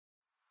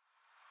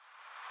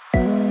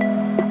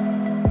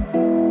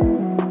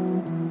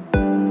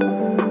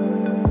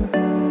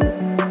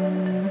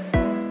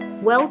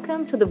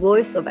Welcome to the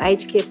Voice of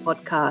Aged Care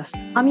podcast.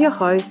 I'm your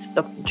host,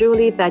 Dr.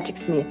 Julie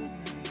Badgick-Smith,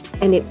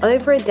 and in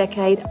over a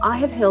decade, I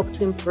have helped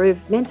to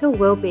improve mental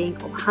well-being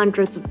of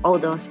hundreds of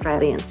older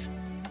Australians.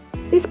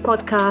 This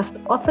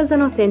podcast offers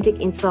an authentic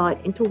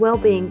insight into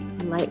well-being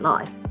in late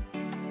life,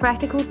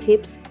 practical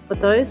tips for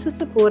those who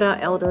support our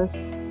elders,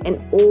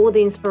 and all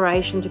the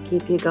inspiration to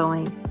keep you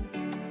going.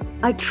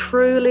 I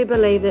truly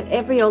believe that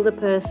every older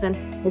person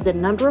has a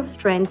number of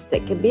strengths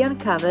that can be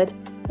uncovered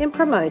and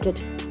promoted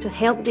to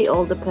help the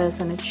older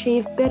person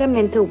achieve better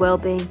mental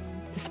well-being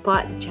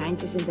despite the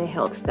changes in their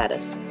health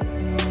status.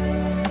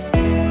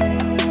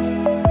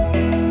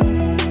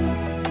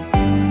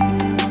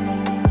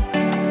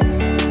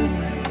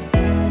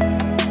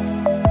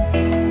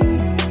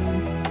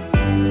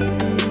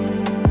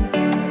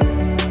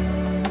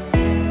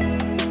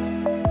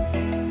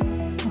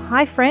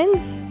 Hi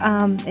friends,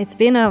 it's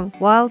been a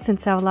while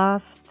since our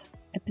last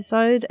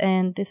episode,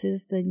 and this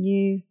is the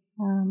new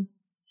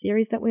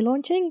series that we're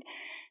launching.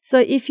 So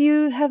if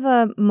you have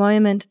a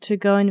moment to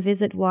go and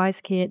visit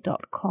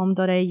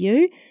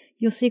wisecare.com.au,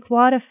 you'll see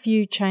quite a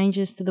few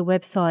changes to the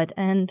website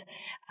and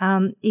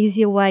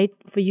easier way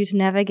for you to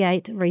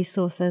navigate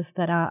resources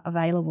that are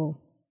available.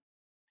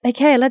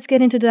 Okay, let's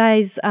get into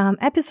today's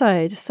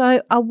episode. So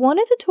I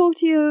wanted to talk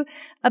to you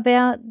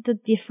about the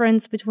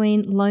difference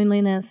between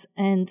loneliness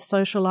and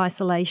social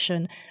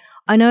isolation.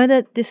 I know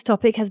that this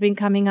topic has been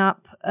coming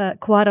up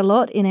quite a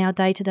lot in our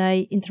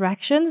day-to-day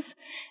interactions,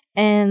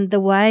 and the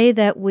way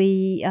that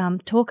we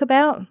talk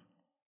about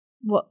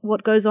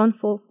what goes on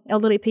for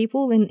elderly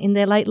people in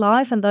their late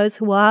life, and those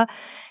who are,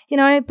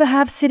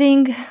 perhaps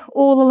sitting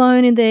all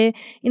alone in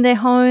their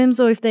homes,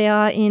 or if they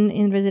are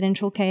in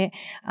residential care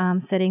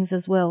settings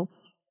as well.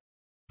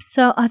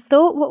 So I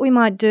thought what we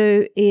might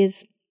do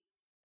is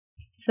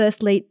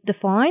firstly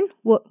define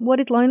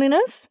what is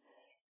loneliness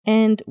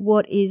and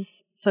what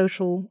is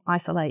social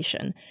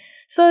isolation.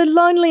 So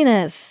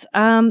loneliness,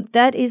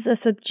 that is a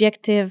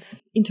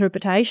subjective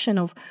interpretation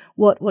of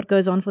what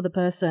goes on for the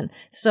person.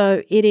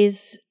 So it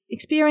is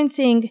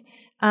experiencing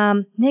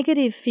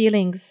negative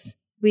feelings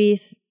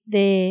with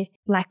their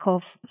lack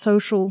of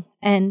social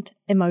and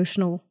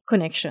emotional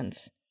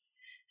connections.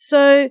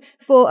 So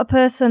for a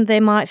person, they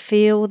might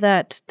feel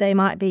that they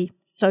might be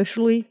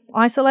socially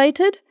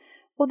isolated,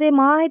 or they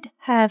might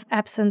have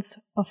absence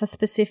of a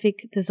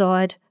specific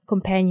desired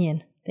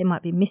companion. They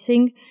might be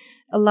missing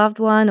a loved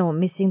one, or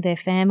missing their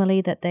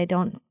family that they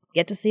don't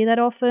get to see that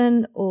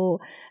often, or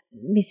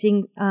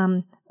missing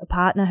a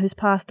partner who's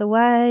passed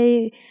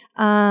away.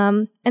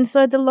 And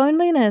so the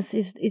loneliness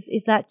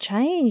is that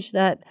change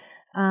that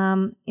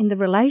in the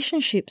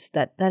relationships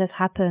that has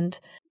happened,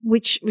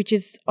 which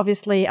is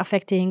obviously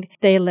affecting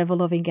their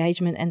level of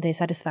engagement and their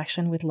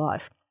satisfaction with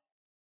life.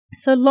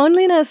 So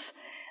loneliness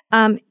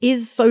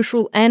is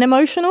social and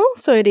emotional.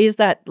 So it is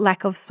that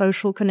lack of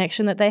social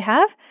connection that they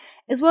have,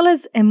 as well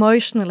as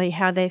emotionally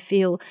how they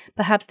feel.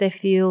 Perhaps they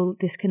feel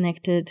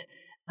disconnected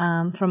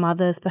from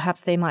others.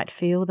 Perhaps they might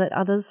feel that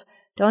others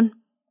don't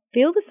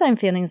feel the same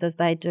feelings as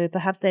they do.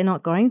 Perhaps they're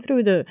not going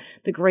through the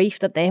grief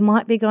that they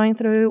might be going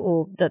through,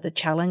 or the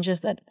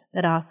challenges that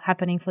are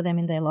happening for them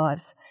in their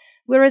lives.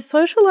 Whereas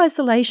social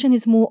isolation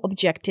is more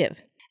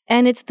objective,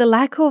 and it's the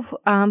lack of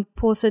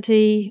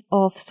paucity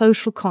of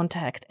social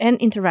contact and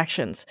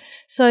interactions.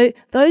 So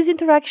those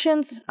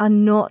interactions are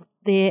not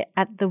there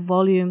at the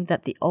volume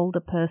that the older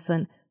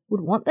person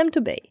would want them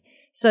to be.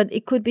 So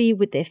it could be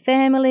with their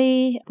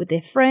family, with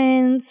their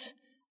friends,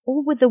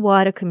 or with the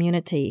wider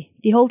community.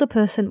 The older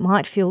person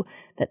might feel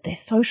that they're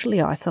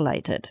socially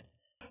isolated.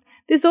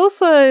 There's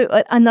also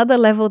another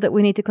level that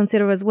we need to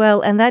consider as well,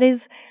 and that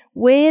is,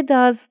 where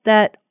does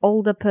that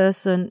older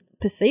person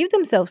perceive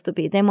themselves to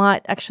be? They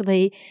might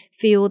actually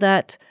feel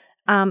that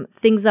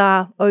things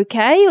are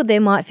okay, or they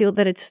might feel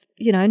that it's,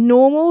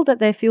 normal, that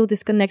they feel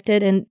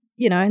disconnected and,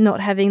 not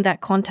having that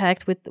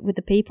contact with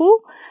the people.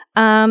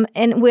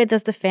 And where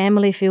does the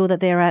family feel that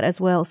they're at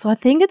as well? So I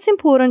think it's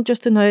important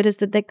just to notice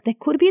that there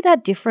could be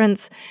that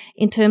difference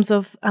in terms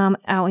of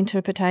our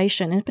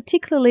interpretation, and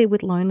particularly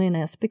with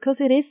loneliness,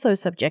 because it is so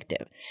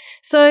subjective.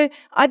 So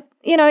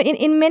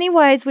in many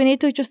ways, we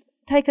need to just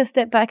take a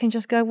step back and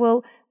just go,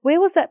 well,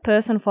 where was that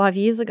person 5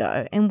 years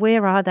ago, and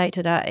where are they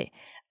today?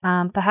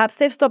 Perhaps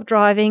they've stopped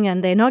driving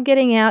and they're not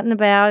getting out and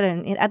about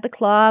and at the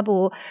club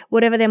or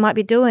whatever they might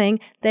be doing.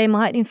 They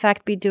might in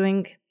fact be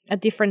doing a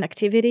different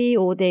activity,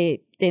 or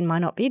they might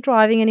not be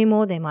driving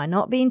anymore. They might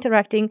not be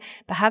interacting.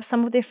 Perhaps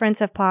some of their friends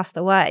have passed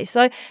away.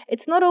 So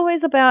it's not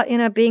always about,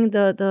 being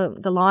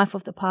the life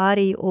of the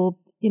party, or,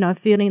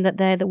 feeling that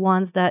they're the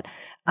ones that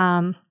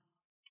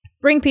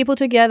bring people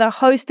together,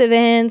 host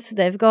events.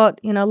 They've got,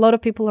 a lot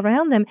of people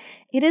around them.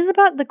 It is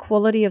about the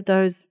quality of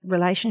those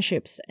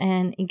relationships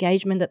and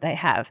engagement that they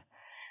have.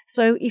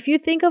 So if you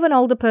think of an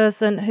older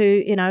person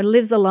who,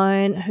 lives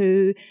alone,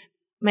 who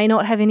may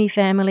not have any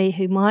family,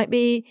 who might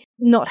be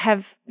not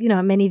have,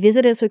 many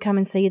visitors who come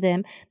and see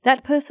them,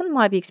 that person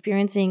might be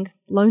experiencing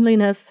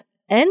loneliness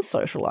and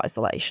social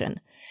isolation.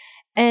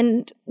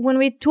 And when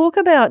we talk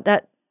about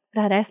that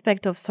that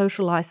aspect of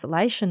social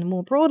isolation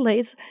more broadly,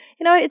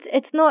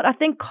 it's not. I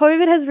think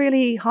COVID has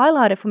really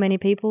highlighted for many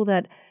people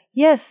that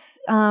yes,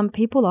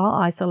 people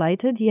are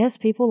isolated. Yes,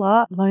 people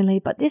are lonely,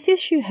 but this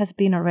issue has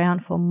been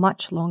around for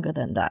much longer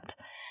than that.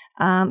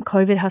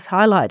 COVID has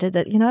highlighted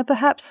that,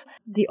 perhaps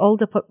the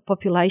older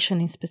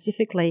population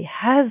specifically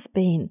has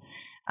been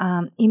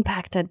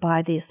impacted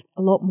by this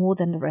a lot more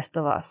than the rest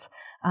of us.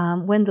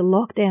 When the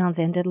lockdowns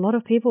ended, a lot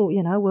of people,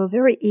 were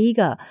very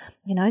eager,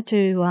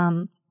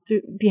 to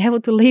be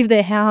able to leave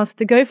their house,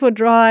 to go for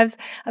drives.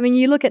 I mean,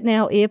 you look at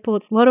now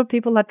airports, a lot of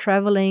people are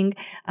traveling.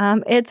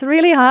 It's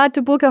really hard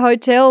to book a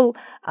hotel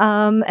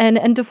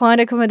and to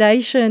find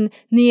accommodation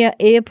near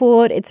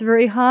airport. It's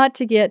very hard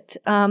to get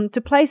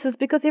to places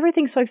because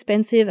everything's so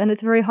expensive, and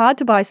it's very hard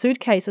to buy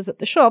suitcases at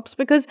the shops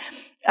because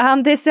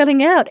they're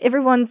selling out.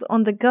 Everyone's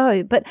on the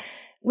go. But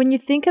when you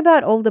think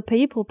about older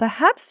people,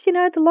 perhaps, the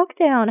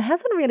lockdown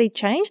hasn't really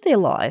changed their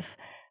life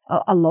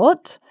a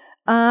lot.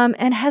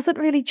 And hasn't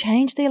really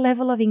changed their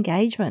level of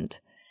engagement.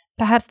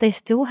 Perhaps they're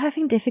still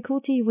having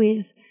difficulty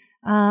with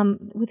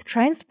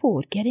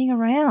transport, getting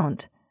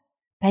around.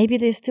 Maybe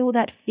there's still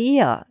that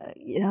fear,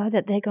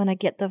 that they're going to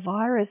get the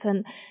virus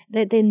and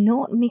that they're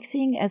not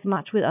mixing as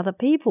much with other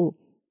people.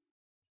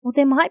 Well,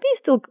 they might be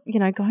still,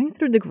 going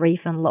through the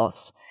grief and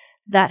loss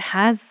that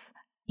has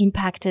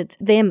impacted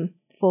them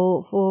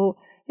for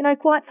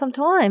quite some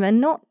time, and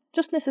not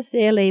just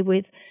necessarily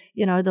with,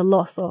 the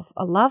loss of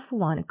a loved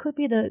one. It could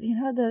be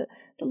the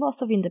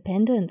loss of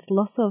independence,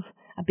 loss of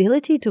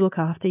ability to look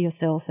after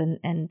yourself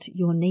and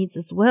your needs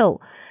as well.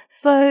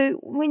 So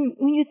when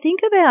you think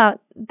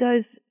about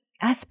those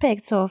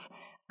aspects of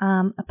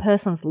a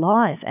person's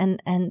life and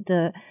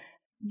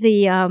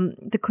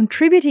the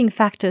contributing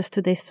factors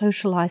to their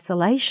social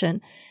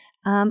isolation,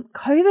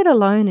 COVID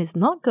alone is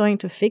not going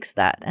to fix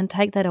that and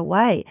take that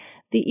away.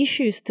 The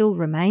issue still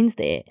remains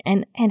there,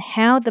 and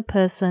how the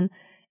person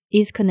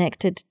is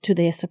connected to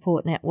their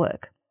support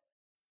network.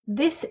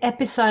 This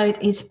episode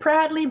is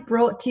proudly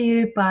brought to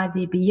you by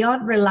the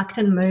Beyond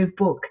Reluctant Move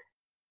book,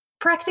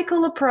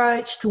 Practical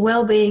Approach to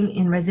Wellbeing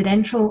in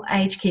Residential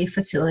Aged Care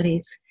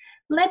Facilities.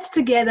 Let's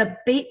together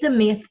beat the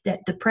myth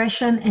that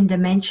depression and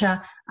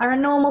dementia are a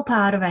normal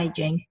part of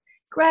aging.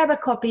 Grab a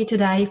copy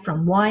today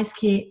from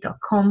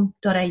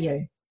wisecare.com.au.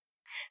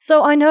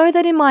 So I know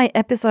that in my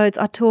episodes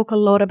I talk a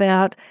lot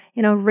about,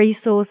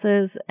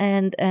 resources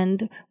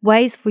and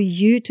ways for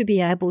you to be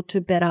able to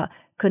better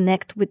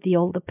connect with the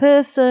older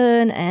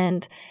person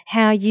and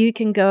how you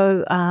can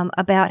go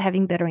about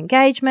having better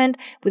engagement.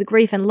 With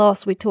grief and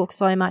loss, we talk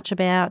so much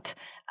about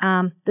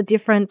the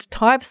different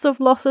types of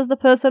losses the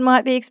person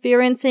might be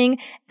experiencing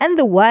and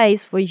the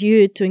ways for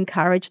you to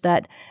encourage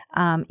that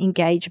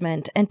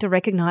engagement and to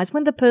recognize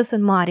when the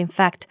person might in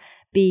fact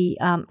be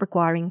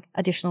requiring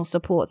additional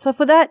support. So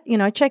for that,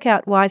 check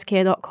out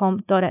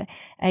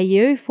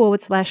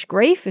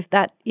wisecare.com.au/grief if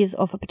that is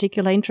of a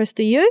particular interest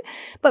to you.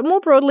 But more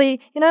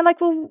broadly,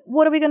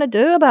 what are we going to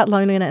do about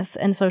loneliness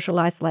and social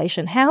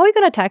isolation? How are we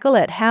going to tackle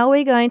it? How are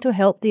we going to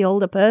help the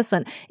older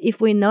person if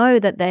we know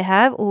that they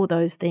have all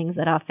those things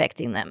that are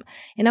affecting them?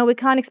 We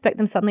can't expect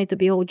them suddenly to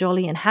be all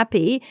jolly and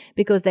happy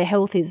because their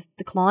health is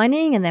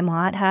declining and they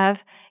might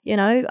have,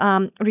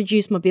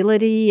 reduced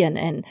mobility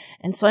and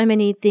so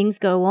many things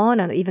go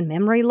on, and even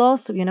memory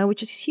loss,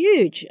 which is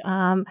huge.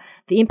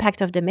 The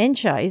impact of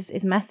dementia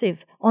is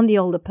massive on the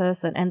older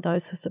person and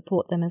those who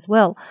support them as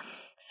well.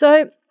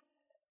 So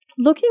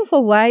looking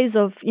for ways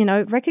of,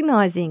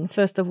 recognizing,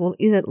 first of all,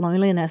 is it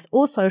loneliness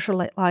or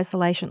social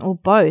isolation or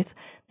both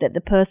that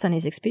the person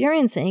is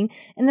experiencing,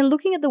 and then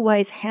looking at the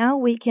ways how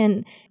we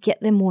can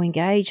get them more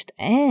engaged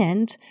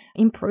and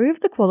improve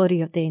the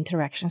quality of the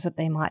interactions that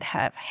they might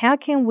have. How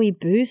can we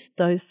boost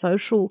those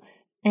social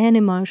and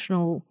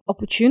emotional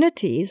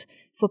opportunities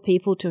for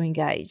people to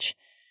engage?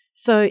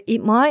 So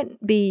it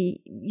might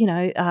be,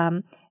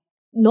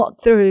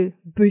 not through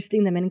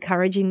boosting them and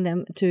encouraging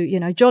them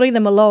to, jolling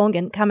them along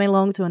and coming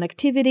along to an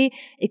activity.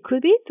 It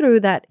could be through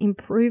that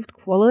improved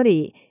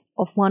quality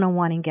of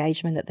one-on-one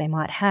engagement that they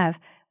might have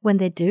when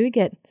they do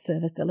get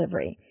service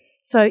delivery.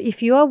 So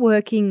if you are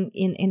working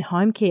in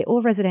home care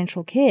or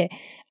residential care,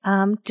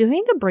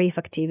 doing a brief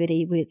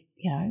activity with,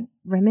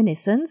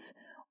 reminiscence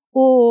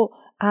or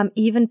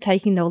even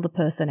taking the older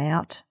person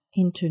out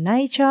into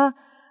nature,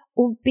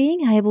 or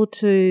being able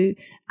to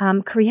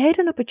create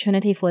an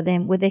opportunity for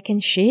them where they can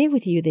share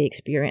with you their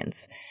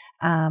experience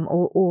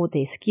or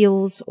their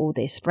skills or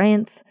their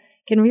strengths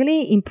can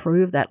really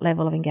improve that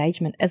level of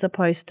engagement, as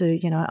opposed to,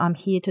 I'm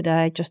here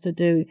today just to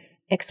do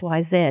X,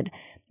 Y, Z.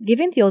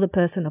 Giving the older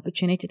person the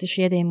opportunity to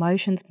share their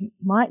emotions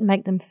might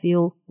make them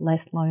feel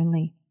less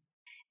lonely.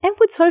 And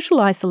with social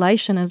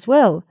isolation as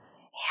well,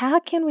 how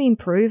can we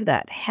improve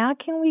that? How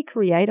can we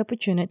create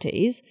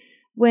opportunities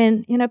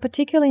when,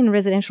 particularly in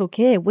residential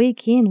care,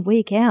 week in,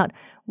 week out,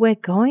 we're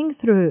going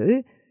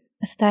through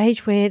a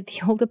stage where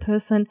the older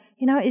person,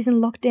 is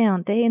in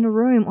lockdown. They're in a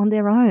room on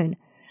their own.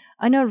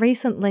 I know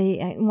recently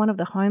in one of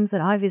the homes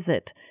that I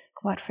visit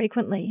quite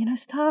frequently,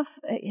 staff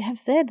have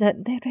said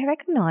that they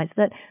recognise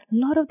that a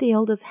lot of the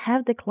elders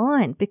have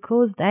declined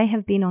because they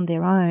have been on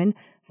their own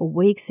for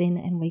weeks in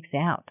and weeks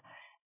out.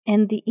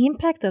 And the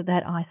impact of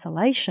that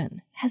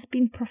isolation has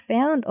been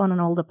profound on an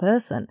older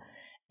person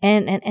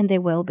and their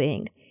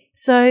well-being.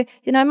 So,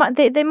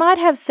 they might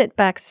have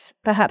setbacks.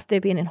 Perhaps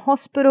they've been in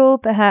hospital.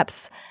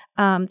 Perhaps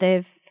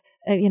they've,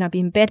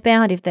 been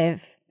bedbound if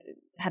they've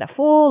had a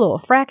fall or a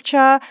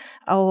fracture,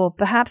 or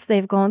perhaps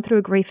they've gone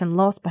through grief and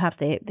loss. Perhaps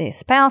their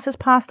spouse has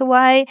passed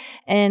away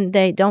and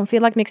they don't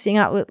feel like mixing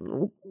up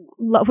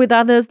with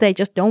others. They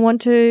just don't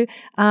want to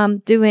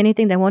do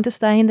anything. They want to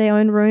stay in their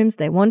own rooms.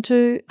 They want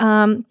to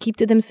keep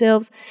to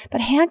themselves.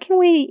 But how can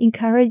we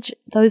encourage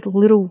those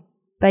little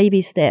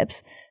baby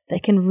steps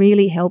that can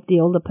really help the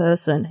older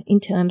person in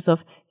terms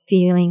of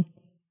feeling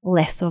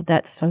less of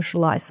that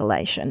social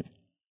isolation?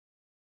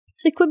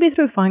 So it could be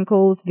through phone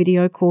calls,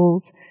 video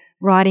calls,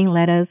 writing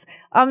letters.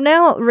 I'm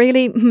now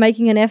really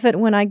making an effort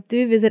when I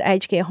do visit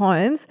aged care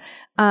homes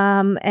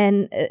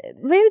and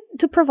really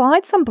to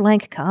provide some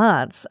blank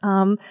cards.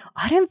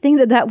 I don't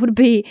think that would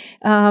be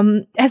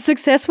as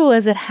successful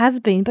as it has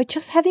been, but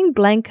just having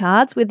blank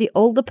cards where the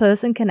older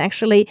person can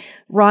actually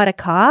write a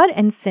card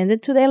and send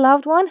it to their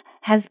loved one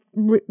has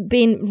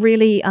been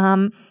really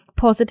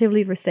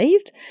positively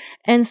received.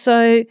 And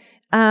so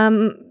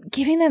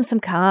giving them some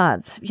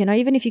cards,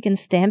 even if you can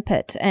stamp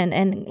it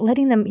and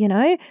letting them,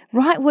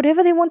 write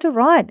whatever they want to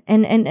write.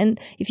 And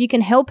if you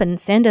can help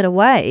and send it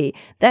away,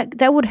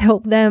 that would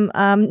help them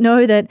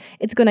know that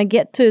it's going to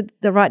get to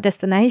the right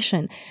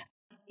destination.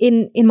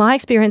 In my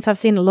experience, I've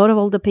seen a lot of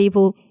older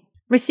people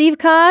receive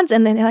cards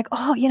and then they're like,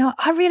 oh,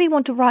 I really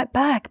want to write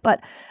back, but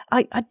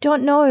I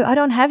don't know. I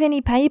don't have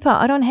any paper.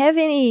 I don't have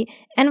any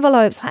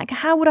envelopes. Like,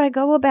 how would I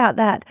go about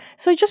that?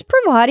 So just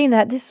providing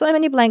that. There's so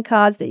many blank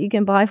cards that you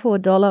can buy for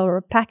 $1 or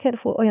a packet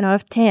for,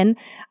 of 10,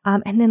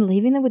 and then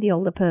leaving them with the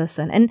older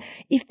person. And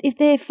if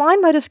their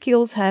fine motor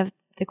skills have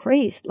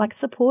decreased, like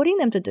supporting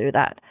them to do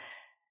that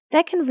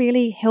can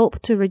really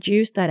help to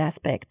reduce that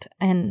aspect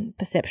and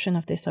perception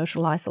of their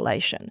social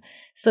isolation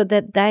so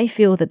that they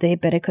feel that they're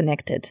better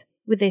connected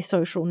with their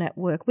social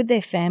network, with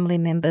their family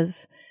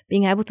members,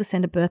 being able to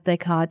send a birthday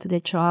card to their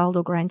child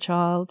or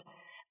grandchild,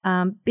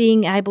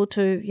 being able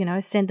to,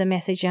 send a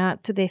message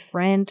out to their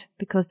friend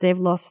because they've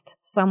lost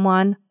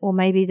someone, or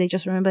maybe they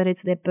just remembered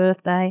it's their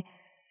birthday,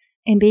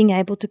 and being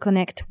able to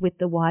connect with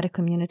the wider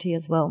community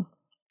as well.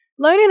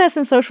 Loneliness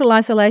and social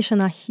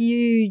isolation are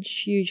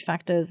huge, huge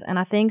factors, and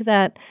I think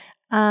that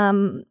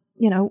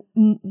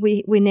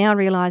we now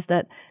realize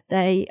that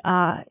they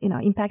are,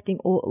 impacting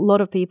a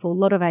lot of people, a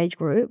lot of age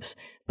groups,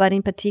 but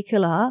in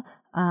particular,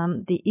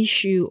 the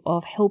issue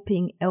of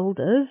helping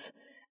elders,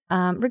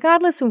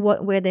 regardless of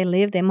where they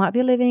live. They might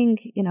be living,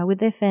 with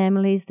their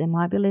families. They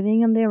might be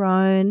living on their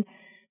own.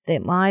 They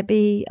might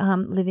be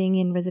living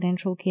in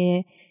residential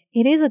care.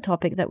 It is a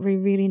topic that we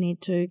really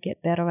need to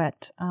get better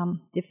at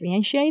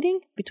differentiating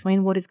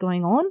between what is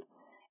going on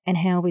and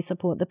how we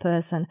support the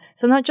person.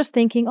 So not just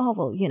thinking, oh,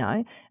 well,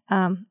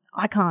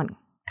 I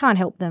can't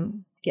help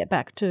them get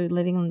back to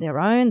living on their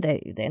own.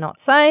 They're not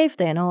safe.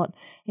 They're not,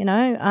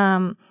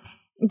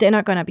 they're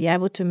not going to be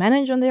able to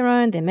manage on their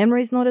own. Their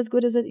memory is not as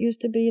good as it used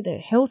to be. Their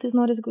health is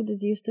not as good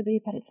as it used to be.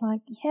 But it's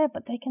like, yeah,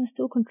 but they can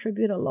still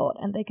contribute a lot,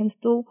 and they can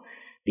still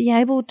be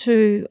able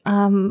to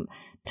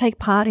take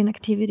part in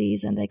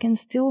activities, and they can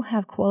still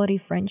have quality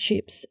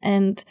friendships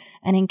and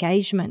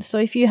engagement. So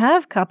if you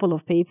have a couple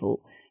of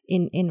people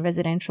in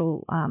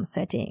residential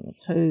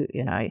settings who,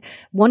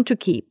 want to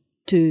keep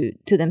to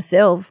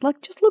themselves,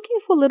 like just looking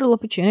for little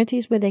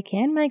opportunities where they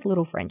can make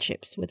little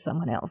friendships with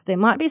someone else. There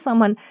might be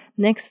someone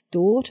next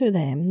door to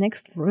them,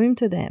 next room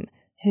to them,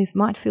 who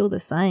might feel the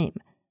same.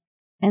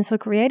 And so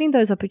creating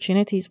those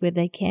opportunities where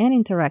they can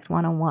interact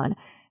one-on-one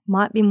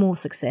might be more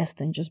success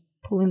than just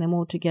pulling them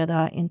all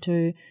together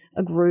into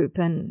a group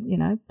and,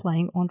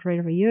 playing Andre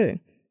Rieu.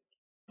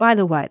 By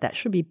the way, that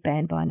should be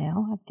banned by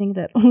now. I think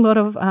that a lot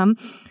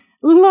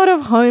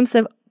of homes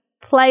have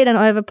played and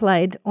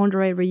overplayed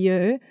Andre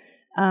Rieu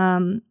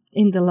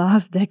in the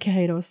last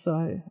decade or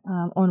so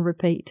on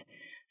repeat.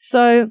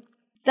 So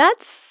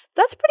that's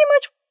pretty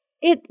much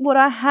what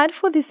I had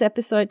for this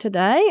episode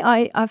today.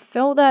 I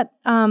felt that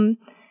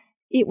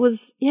it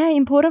was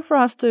important for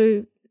us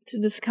to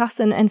discuss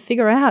and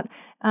figure out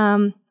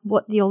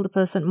what the older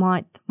person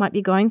might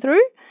be going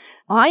through.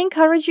 I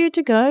encourage you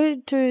to go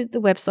to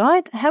the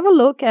website, have a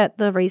look at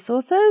the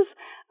resources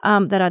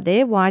that are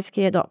there,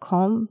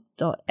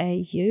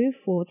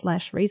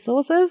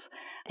 wisecare.com.au/resources,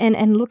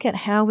 and look at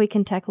how we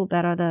can tackle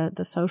better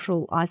the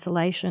social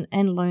isolation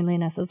and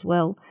loneliness as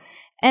well.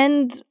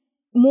 And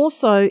more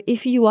so,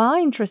 if you are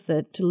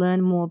interested to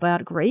learn more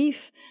about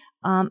grief,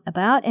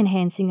 about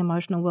enhancing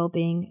emotional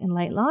well-being in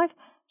late life,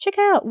 check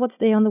out what's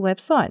there on the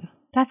website.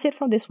 That's it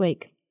from this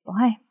week.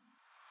 Bye.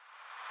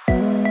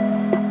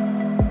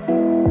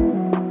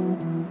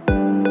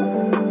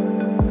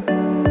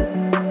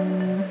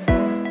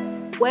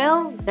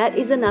 Well, that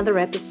is another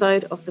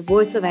episode of The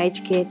Voice of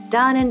Aged Care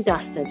done and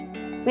dusted.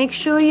 Make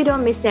sure you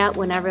don't miss out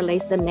when I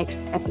release the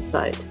next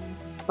episode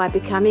by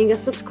becoming a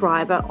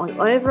subscriber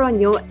over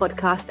on your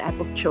podcast app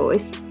of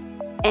choice.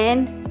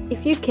 And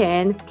if you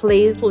can,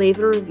 please leave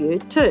a review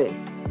too.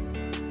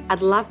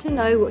 I'd love to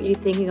know what you're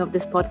thinking of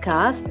this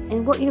podcast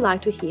and what you'd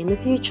like to hear in the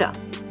future.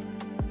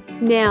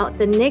 Now,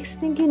 the next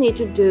thing you need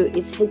to do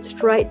is head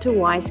straight to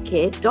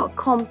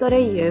wisecare.com.au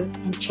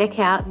and check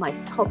out my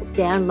top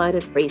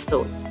downloaded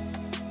resource,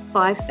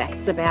 5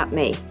 Facts About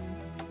Me,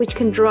 which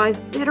can drive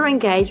better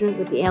engagement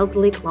with the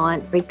elderly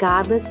client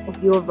regardless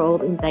of your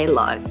role in their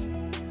lives.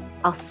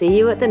 I'll see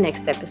you at the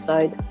next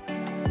episode.